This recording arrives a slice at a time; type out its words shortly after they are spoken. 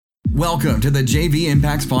Welcome to the JV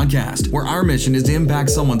Impacts Podcast, where our mission is to impact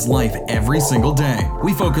someone's life every single day.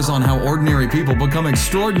 We focus on how ordinary people become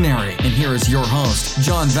extraordinary. And here is your host,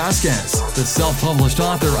 John Vasquez, the self-published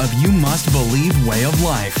author of You Must Believe Way of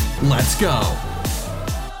Life. Let's go.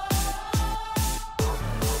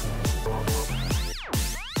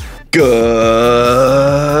 Good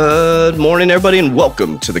morning, everybody, and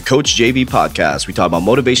welcome to the Coach JV Podcast. We talk about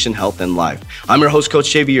motivation, health, and life. I'm your host, Coach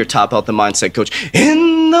JV, your top health and mindset coach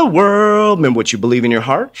in the world. Remember, what you believe in your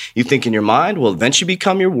heart, you think in your mind, will eventually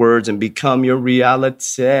become your words and become your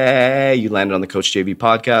reality. You landed on the Coach JV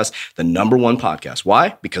Podcast, the number one podcast.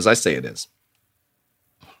 Why? Because I say it is.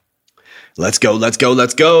 Let's go, let's go,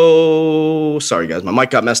 let's go. Sorry, guys, my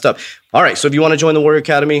mic got messed up. All right, so if you want to join the Warrior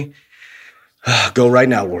Academy, go right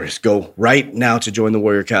now, Warriors. Go right now to join the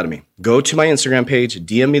Warrior Academy. Go to my Instagram page,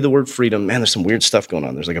 DM me the word freedom. Man, there's some weird stuff going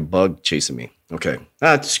on. There's like a bug chasing me. Okay,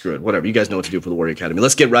 screw it. Whatever. You guys know what to do for the Warrior Academy.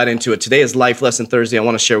 Let's get right into it. Today is Life Lesson Thursday. I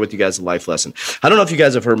want to share with you guys a life lesson. I don't know if you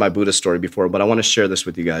guys have heard my Buddha story before, but I want to share this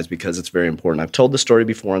with you guys because it's very important. I've told the story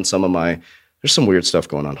before on some of my, there's some weird stuff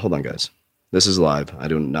going on. Hold on, guys. This is live. I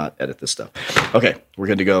do not edit this stuff. Okay, we're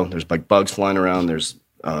good to go. There's like bugs flying around. There's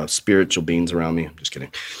spiritual beings around me. I'm just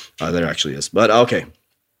kidding. There actually is. But okay.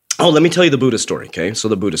 Oh, let me tell you the Buddha story, okay? So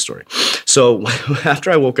the Buddha story. So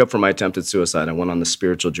after I woke up from my attempted suicide, I went on the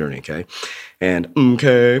spiritual journey, okay? And,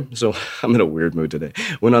 so I'm in a weird mood today.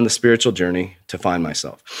 Went on the spiritual journey to find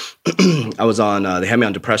myself. I was on, they had me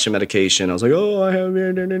on depression medication. I was like, oh, I have,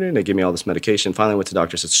 they gave me all this medication. Finally went to the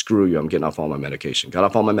doctor, said, screw you, I'm getting off all my medication. Got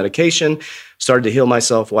off all my medication, started to heal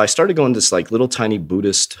myself. Well, I started going to this like little tiny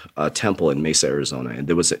Buddhist temple in Mesa, Arizona. And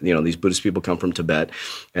there was, these Buddhist people come from Tibet,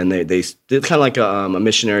 and they did kind of like a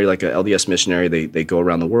missionary, like a LDS missionary. They go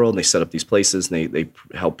around the world, and they set up these places, and they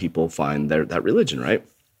help people find that religion, right?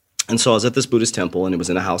 And so I was at this Buddhist temple, and it was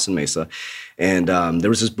in a house in Mesa, and there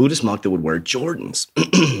was this Buddhist monk that would wear Jordans.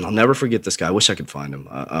 I'll never forget this guy. I wish I could find him,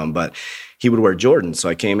 but he would wear Jordans. So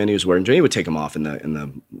I came in, he was wearing Jordans. He would take them off in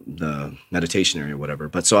the meditation area or whatever.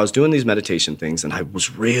 But so I was doing these meditation things, and I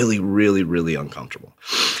was really, really, really uncomfortable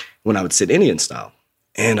when I would sit Indian style,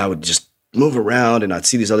 and I would just move around, and I'd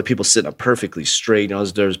see these other people sitting up perfectly straight.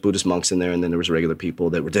 There's Buddhist monks in there, and then there was regular people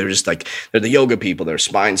they were just like, they're the yoga people. Their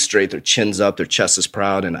spines straight, their chins up, their chest is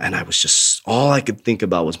proud, and I was just, all I could think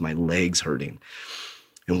about was my legs hurting.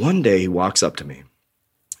 And one day he walks up to me,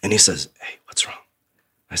 and he says, hey, what's wrong?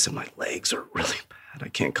 I said, my legs are really bad. I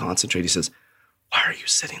can't concentrate. He says, why are you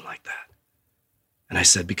sitting like that? And I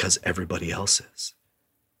said, because everybody else is.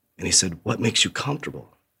 And he said, what makes you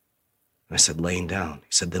comfortable? And I said, laying down.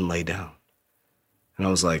 He said, then lay down. And I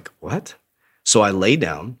was like, what? So I lay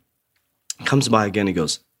down, comes by again, he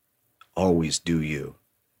goes, always do you.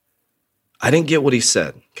 I didn't get what he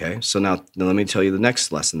said, okay? So now let me tell you the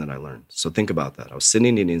next lesson that I learned. So think about that. I was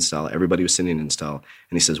sitting Indian style, everybody was sitting Indian style,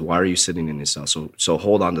 and he says, why are you sitting Indian style? So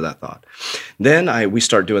hold on to that thought. Then we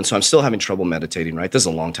start doing, so I'm still having trouble meditating, right? This is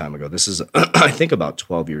a long time ago. This is, I think about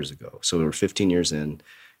 12 years ago. So we were 15 years in,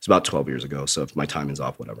 it's about 12 years ago, so if my timing's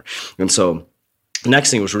off, whatever. And so the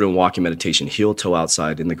next thing was we're doing walking meditation, heel toe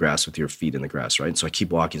outside in the grass with your feet in the grass, right? And so I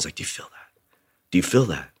keep walking. It's like, do you feel that? Do you feel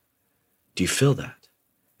that? Do you feel that?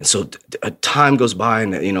 And so time goes by,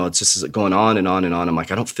 and it's just going on and on and on. I'm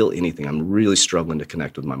like, I don't feel anything. I'm really struggling to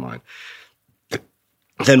connect with my mind.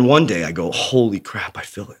 Then one day I go, holy crap, I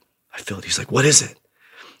feel it. I feel it. He's like, what is it?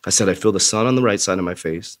 I said, I feel the sun on the right side of my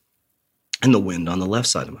face and the wind on the left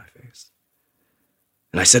side of my face.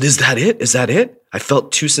 And I said, is that it? Is that it? I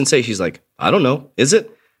felt two sensations. He's like, I don't know. Is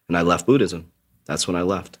it? And I left Buddhism. That's when I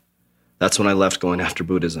left. That's when I left going after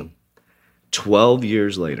Buddhism. 12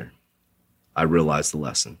 years later, I realized the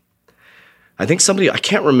lesson. I think I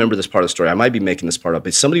can't remember this part of the story. I might be making this part up,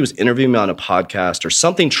 but somebody was interviewing me on a podcast or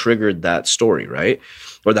something triggered that story, right?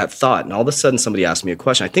 Or that thought. And all of a sudden somebody asked me a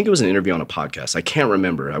question. I think it was an interview on a podcast. I can't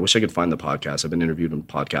remember. I wish I could find the podcast. I've been interviewed on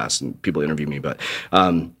podcasts and people interview me, but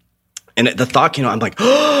and the thought came out, I'm like,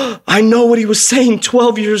 oh, I know what he was saying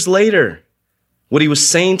 12 years later. What he was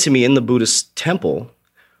saying to me in the Buddhist temple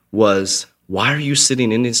was, why are you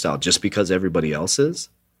sitting Indian style? Just because everybody else is?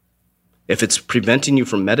 If it's preventing you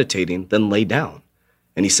from meditating, then lay down.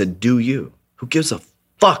 And he said, do you? Who gives a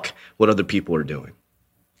fuck what other people are doing?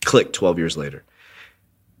 Click 12 years later.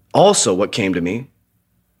 Also, what came to me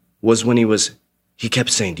was when he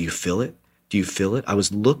kept saying, do you feel it? Do you feel it? I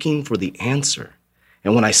was looking for the answer.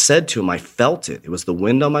 And when I said to him, I felt it. It was the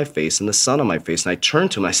wind on my face and the sun on my face. And I turned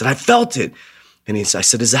to him and I said, I felt it. And I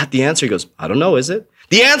said, is that the answer? He goes, I don't know, is it?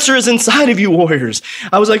 The answer is inside of you, warriors.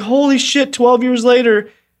 I was like, holy shit, 12 years later,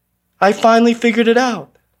 I finally figured it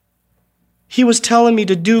out. He was telling me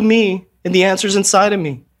to do me, and the answer's inside of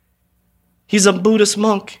me. He's a Buddhist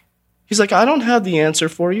monk. He's like, I don't have the answer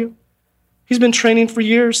for you. He's been training for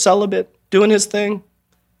years, celibate, doing his thing.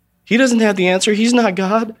 He doesn't have the answer. He's not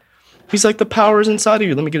God. He's like, the power is inside of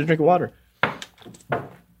you. Let me get a drink of water.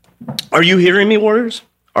 Are you hearing me, warriors?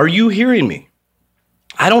 Are you hearing me?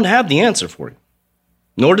 I don't have the answer for you.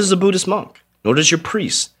 Nor does a Buddhist monk. Nor does your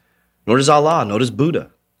priest. Nor does Allah. Nor does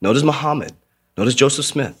Buddha. Nor does Muhammad. Nor does Joseph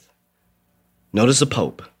Smith. Nor does the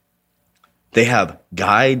Pope. They have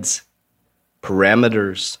guides,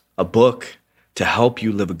 parameters, a book to help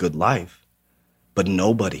you live a good life. But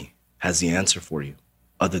nobody has the answer for you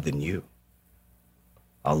other than you.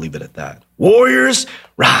 I'll leave it at that. Warriors,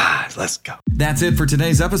 rise. Let's go. That's it for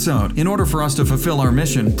today's episode. In order for us to fulfill our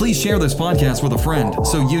mission, please share this podcast with a friend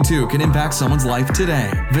so you too can impact someone's life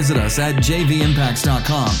today. Visit us at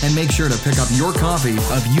jvimpacts.com and make sure to pick up your copy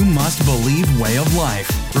of You Must Believe Way of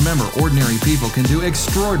Life. Remember, ordinary people can do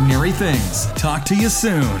extraordinary things. Talk to you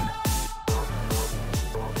soon.